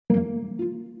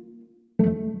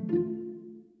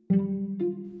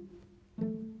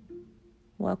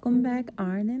Welcome back,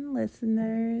 RNN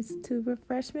listeners, to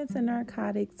Refreshments and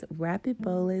Narcotics Rapid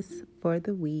Bolus for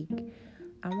the week.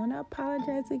 I want to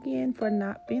apologize again for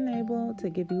not being able to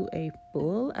give you a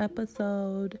full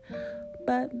episode,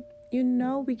 but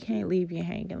we can't leave you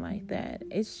hanging like that.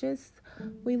 It's just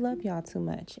we love y'all too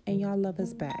much, and y'all love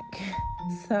us back.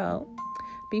 So,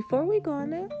 before we go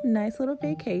on a nice little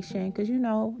vacation, because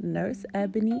Nurse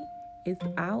Ebony is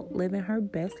out living her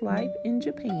best life in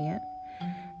Japan.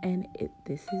 And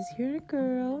this is your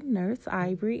girl, Nurse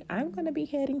Ivory. I'm going to be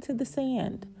heading to the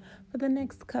sand for the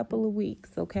next couple of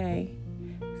weeks, okay?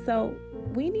 So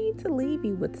we need to leave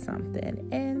you with something.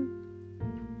 And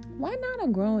why not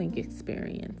a growing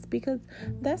experience? Because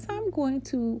that's how I'm going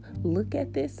to look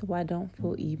at this so I don't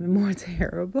feel even more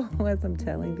terrible as I'm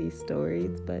telling these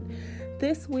stories. But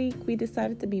this week, we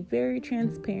decided to be very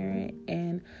transparent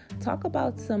and talk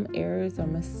about some errors or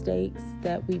mistakes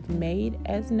that we've made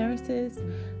as nurses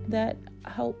that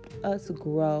helped us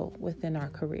grow within our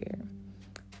career.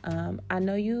 I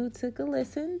know you took a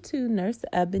listen to Nurse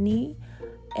Ebony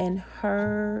and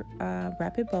her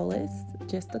rapid bolus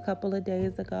just a couple of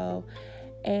days ago,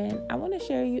 and I want to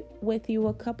share with you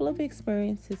a couple of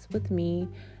experiences with me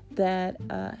that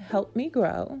helped me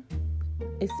grow,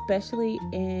 especially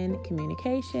in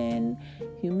communication,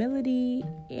 humility,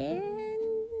 and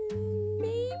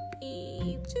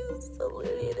maybe just a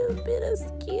little bit of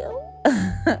skill.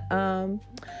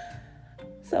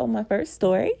 So my first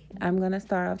story, I'm going to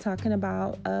start off talking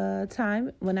about a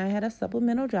time when I had a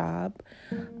supplemental job.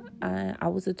 I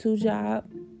was a 2-job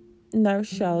nurse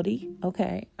shorty.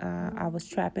 Okay. I was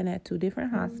trapping at 2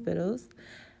 different hospitals.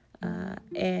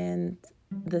 And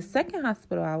the second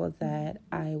hospital I was at,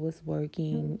 I was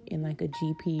working in like a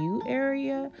GPU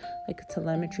area, like a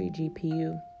telemetry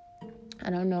GPU. I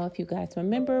don't know if you guys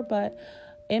remember, but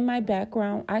in my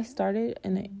background, I started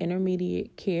in an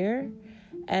intermediate care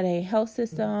at a health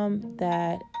system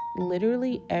that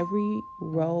literally every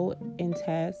role and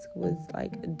task was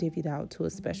like divvied out to a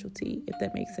specialty, if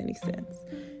that makes any sense.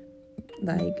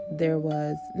 Like there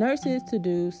was nurses to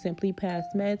do simply pass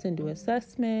meds and do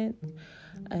assessments,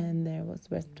 and there was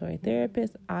respiratory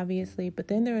therapists, obviously, but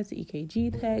then there was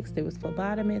EKG techs, there was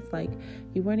phlebotomists, like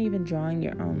you weren't even drawing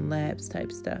your own labs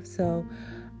type stuff. So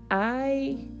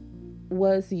I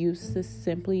was used to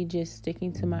simply just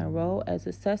sticking to my role as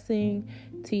assessing,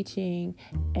 teaching,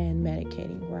 and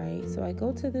medicating, right? So I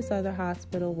go to this other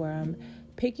hospital where I'm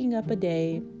picking up a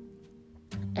day,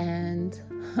 and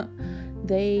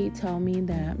they tell me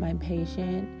that my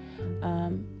patient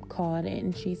called in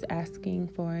and she's asking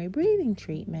for a breathing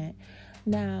treatment.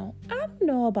 Now, I don't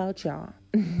know about y'all.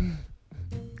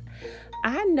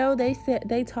 I know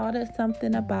they taught us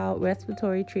something about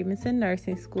respiratory treatments in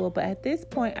nursing school, but at this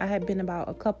point I had been about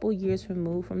a couple years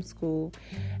removed from school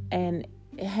and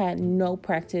had no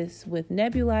practice with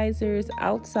nebulizers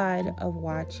outside of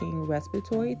watching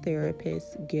respiratory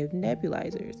therapists give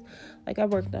nebulizers. Like I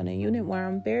worked on a unit where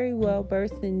I'm very well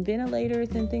versed in ventilators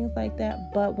and things like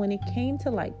that, but when it came to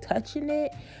like touching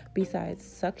it, besides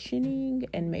suctioning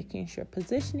and making sure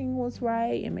positioning was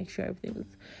right and make sure everything was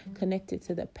connected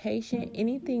to the patient,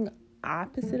 anything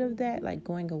opposite of that, like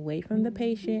going away from the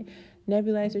patient,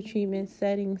 nebulizer treatment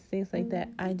settings, things like that,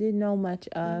 I didn't know much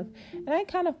of. And I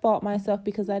kind of fault myself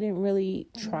because I didn't really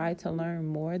try to learn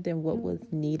more than what was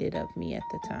needed of me at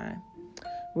the time.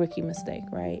 Rookie mistake,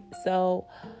 right? So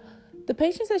the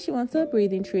patient said she wants a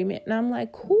breathing treatment, and I'm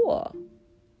like, cool.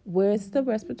 Where's the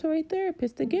respiratory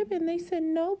therapist to give it? And they said,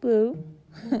 no, boo.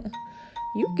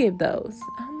 You give those.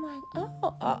 I'm like,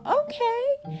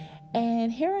 okay.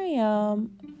 And here I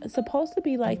am, supposed to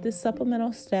be like this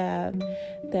supplemental staff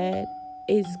that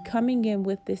is coming in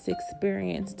with this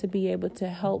experience to be able to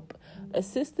help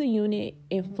assist the unit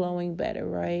in flowing better,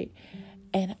 right?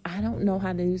 And I don't know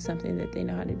how to do something that they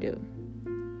know how to do.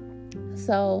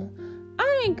 So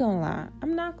I ain't gonna lie.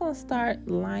 I'm not gonna start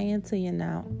lying to you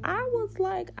now. I was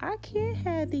like, I can't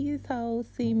have these hoes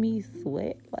see me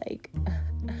sweat. Like,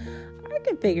 I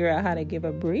can figure out how to give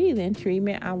a breathing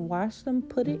treatment. I washed them,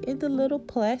 put it in the little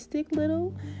plastic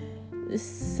little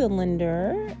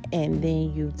cylinder, and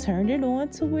then you turn it on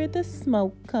to where the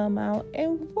smoke come out,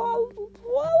 and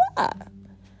voila,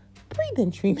 breathing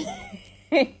treatment.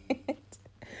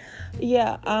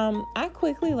 Yeah, I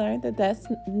quickly learned that that's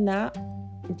not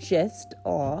just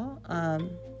all. I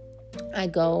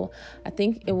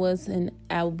think it was an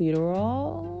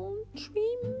albuterol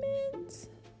treatment.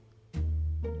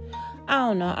 I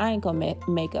don't know. I ain't gonna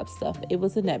make up stuff. It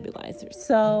was a nebulizer.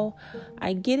 So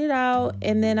I get it out,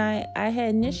 and then I had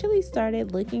initially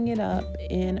started looking it up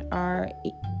in our,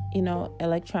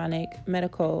 electronic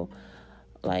medical,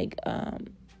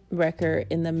 record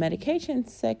in the medication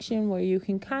section where you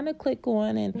can kind of click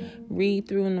on and read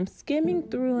through, and I'm skimming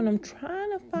through and I'm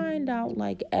trying to find out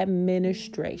like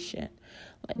administration.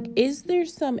 Like, is there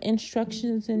some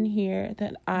instructions in here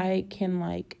that I can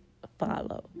like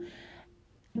follow?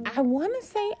 I want to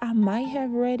say I might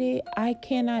have read it. I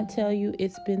cannot tell you.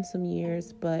 It's been some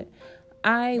years, but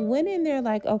I went in there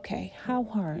like, okay, how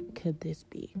hard could this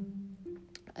be?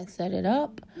 I set it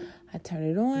up. I turn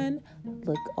it on.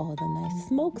 Look, all the nice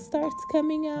smoke starts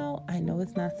coming out. I know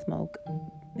it's not smoke.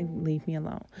 Leave me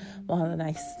alone. All the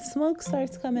nice smoke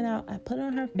starts coming out. I put it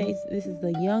on her face. This is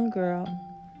the young girl,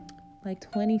 like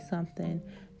 20 something.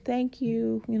 Thank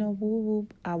you. Woo woo.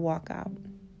 I walk out.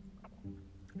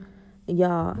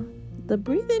 Y'all, the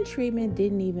breathing treatment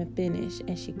didn't even finish,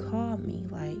 and she called me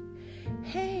like,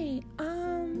 hey,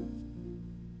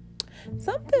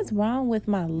 something's wrong with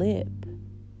my lip.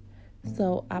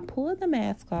 So I pulled the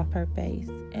mask off her face,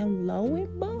 and lo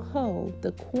and behold,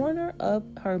 the corner of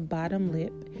her bottom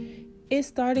lip is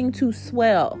starting to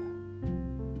swell.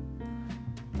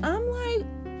 I'm like,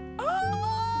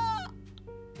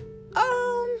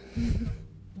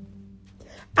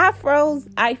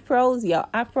 I froze, y'all.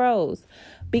 I froze.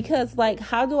 Because, like,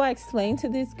 how do I explain to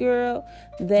this girl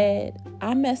that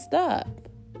I messed up?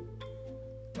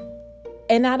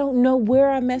 And I don't know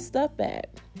where I messed up at.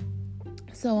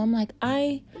 So I'm like,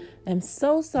 I am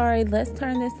so sorry. Let's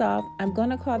turn this off. I'm going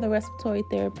to call the respiratory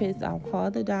therapist. I'll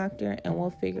call the doctor, and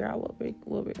we'll figure out what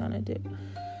we're going to do.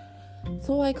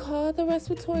 So I called the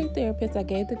respiratory therapist. I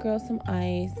gave the girl some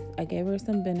ice. I gave her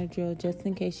some Benadryl just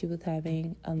in case she was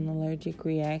having an allergic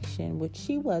reaction, which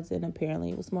she wasn't, apparently.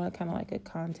 It was more kind of like a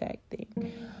contact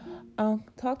thing.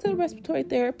 Talked to the respiratory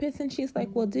therapist, and she's like,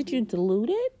 well, did you dilute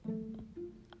it?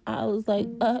 I was like,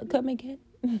 come again.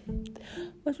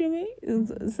 What you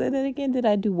mean? Say that again. Did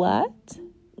I do what?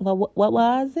 What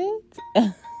was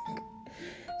it?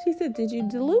 She said, did you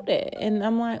dilute it? And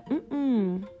I'm like,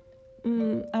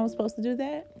 I was supposed to do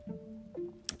that.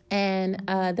 And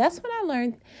that's when I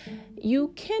learned you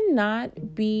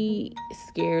cannot be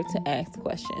scared to ask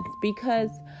questions, because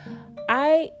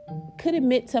I could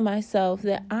admit to myself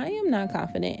that I am not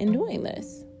confident in doing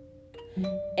this.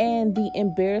 And the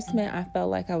embarrassment I felt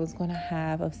like I was going to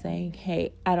have of saying,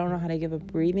 hey, I don't know how to give a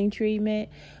breathing treatment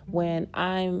when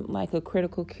I'm like a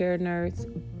critical care nurse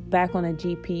back on a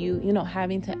GPU,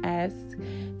 having to ask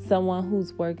someone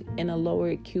who's worked in a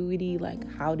lower acuity, like,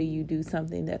 how do you do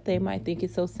something that they might think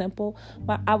is so simple?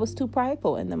 But I was too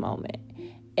prideful in the moment.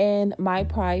 And my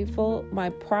pride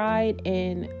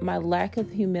and my lack of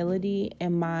humility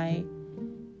and my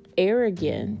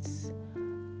arrogance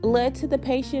led to the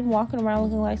patient walking around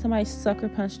looking like somebody sucker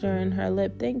punched her in her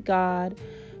lip. Thank God,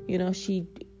 she,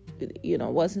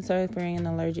 wasn't suffering an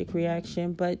allergic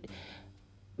reaction. But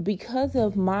because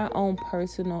of my own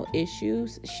personal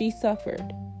issues, she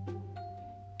suffered.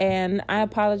 And I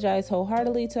apologize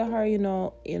wholeheartedly to her.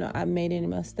 I made any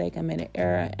mistake. I made an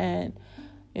error. And,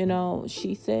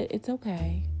 she said, it's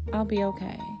okay. I'll be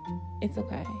okay. It's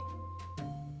okay.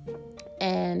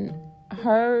 And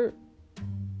her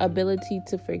ability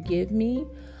to forgive me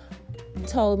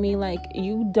told me, like,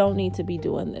 you don't need to be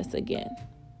doing this again.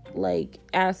 Like,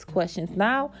 ask questions.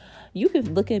 Now, you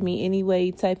can look at me any way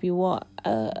type you want.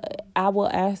 I will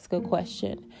ask a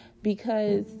question,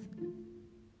 because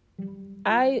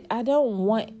I don't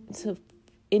want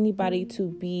anybody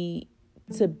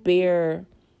to bear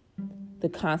the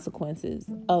consequences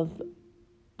of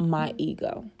my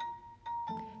ego,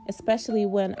 especially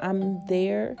when I'm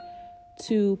there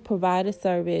to provide a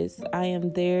service. I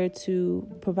am there to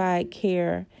provide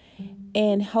care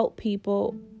and help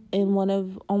people on one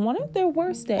of their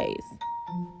worst days.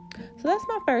 So that's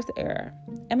my first error.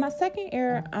 And my second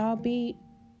error, I'll be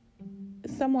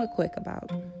somewhat quick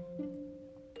about.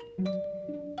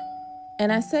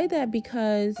 And I say that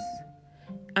because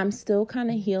I'm still kind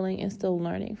of healing and still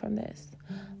learning from this.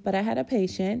 But I had a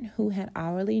patient who had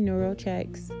hourly neuro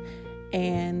checks.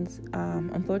 And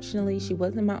unfortunately, she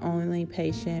wasn't my only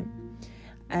patient.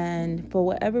 And for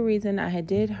whatever reason, I had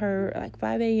did her like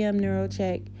 5 a.m. neuro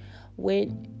check.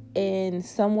 Went in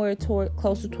somewhere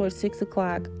closer towards 6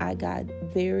 o'clock. I got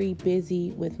very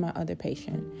busy with my other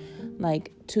patient,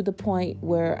 like to the point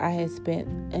where I had spent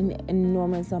an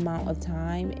enormous amount of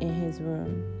time in his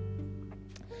room.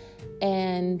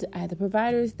 And I had the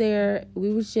providers there.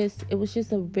 It was just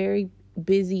a very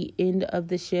busy end of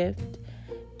the shift.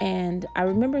 And I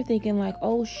remember thinking like,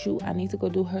 oh shoot, I need to go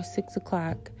do her 6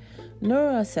 o'clock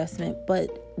neuro assessment. But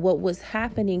what was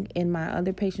happening in my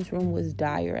other patient's room was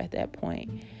dire at that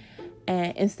point.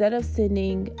 And instead of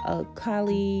sending a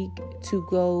colleague to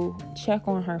go check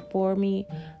on her for me,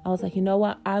 I was like, you know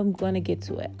what? I'm going to get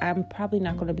to it. I'm probably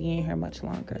not going to be in here much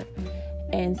longer.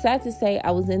 And sad to say,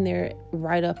 I was in there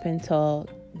right up until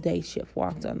day shift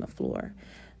walked on the floor.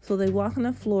 So they walk on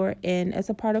the floor, and as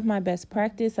a part of my best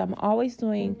practice, I'm always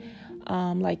doing,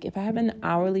 like if I have an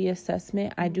hourly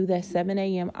assessment, I do that 7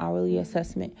 a.m. hourly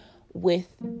assessment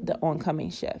with the oncoming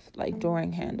shift, like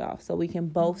during handoff, so we can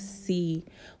both see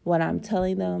what I'm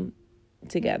telling them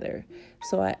together.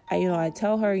 So I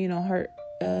tell her,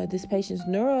 this patient's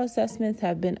neural assessments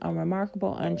have been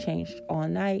unremarkable, unchanged all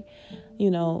night.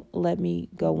 Let me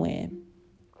go in.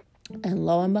 And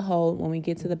lo and behold, when we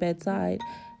get to the bedside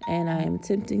and I am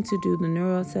attempting to do the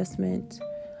neural assessment,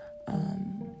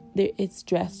 it's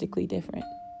drastically different.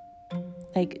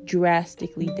 Like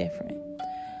drastically different.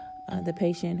 The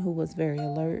patient, who was very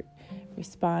alert,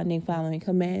 responding, following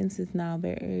commands, is now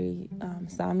very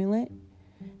somnolent,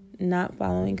 not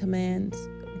following commands,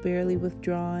 barely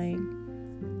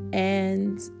withdrawing.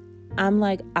 And I'm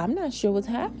like, I'm not sure what's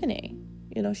happening.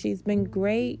 She's been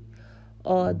great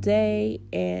all day,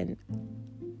 and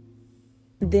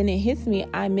then it hits me,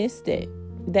 I missed it.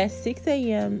 That 6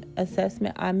 a.m.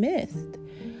 assessment I missed.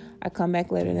 I come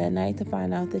back later that night to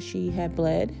find out that she had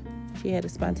bled. She had a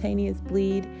spontaneous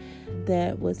bleed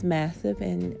that was massive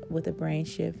and with a brain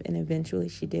shift, and eventually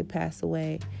she did pass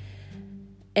away.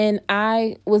 And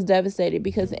I was devastated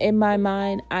because in my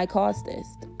mind, I caused this.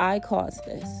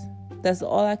 That's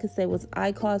all I could say was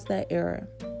I caused that error.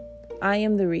 I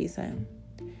am the reason.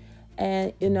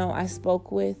 And, I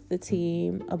spoke with the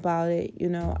team about it.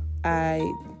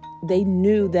 They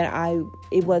knew that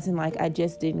it wasn't like I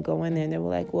just didn't go in there. And they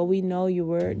were like, well, we know you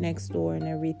were next door and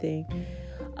everything.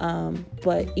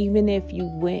 But even if you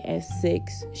went at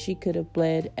 6, she could have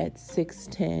bled at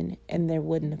 6:10, and there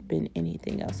wouldn't have been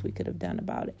anything else we could have done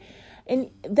about it.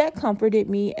 And that comforted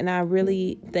me, and I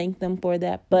really thank them for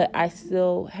that. But I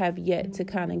still have yet to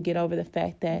kind of get over the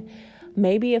fact that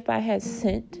maybe if I had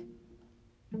sent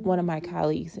one of my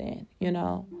colleagues in,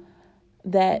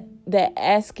 that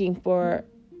asking for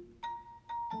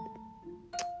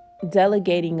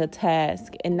delegating a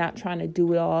task and not trying to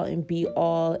do it all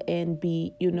and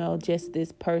be just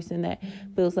this person that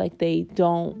feels like they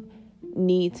don't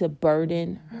need to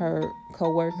burden her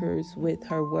coworkers with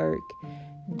her work.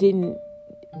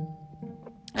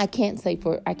 I can't say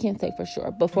for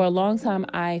sure, but for a long time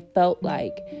I felt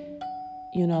like,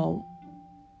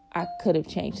 I could have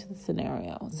changed the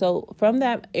scenario. So from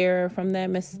that error, from that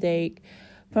mistake,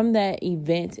 from that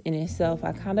event in itself,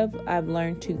 I've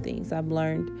learned 2 things. I've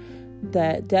learned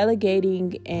that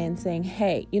delegating and saying,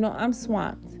 hey, I'm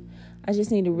swamped. I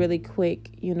just need a really quick,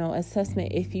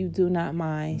 assessment. If you do not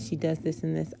mind, she does this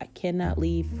and this. I cannot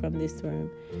leave from this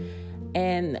room.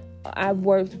 And I've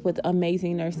worked with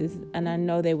amazing nurses, and I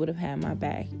know they would have had my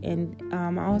back. And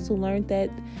I also learned that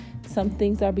some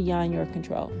things are beyond your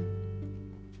control.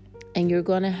 And you're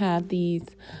going to have these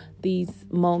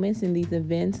moments and these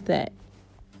events that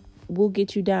will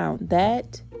get you down.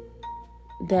 That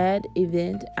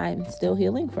event I'm still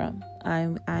healing from.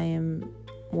 I am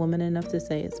woman enough to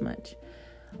say as much.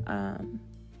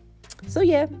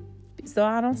 So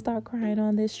I don't start crying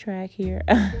on this track here.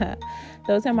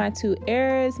 Those are my 2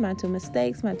 errors, my 2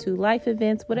 mistakes, my 2 life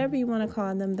events, whatever you want to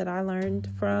call them, that I learned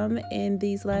from in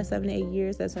these last 7 to 8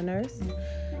 years as a nurse.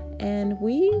 And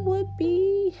we would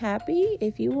be happy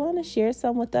if you want to share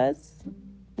some with us.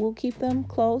 We'll keep them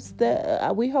close.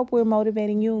 We hope we're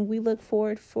motivating you, and we look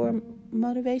forward for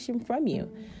motivation from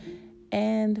you.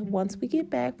 And once we get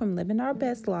back from living our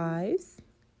best lives,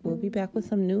 we'll be back with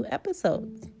some new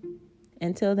episodes.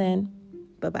 Until then,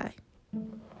 bye-bye.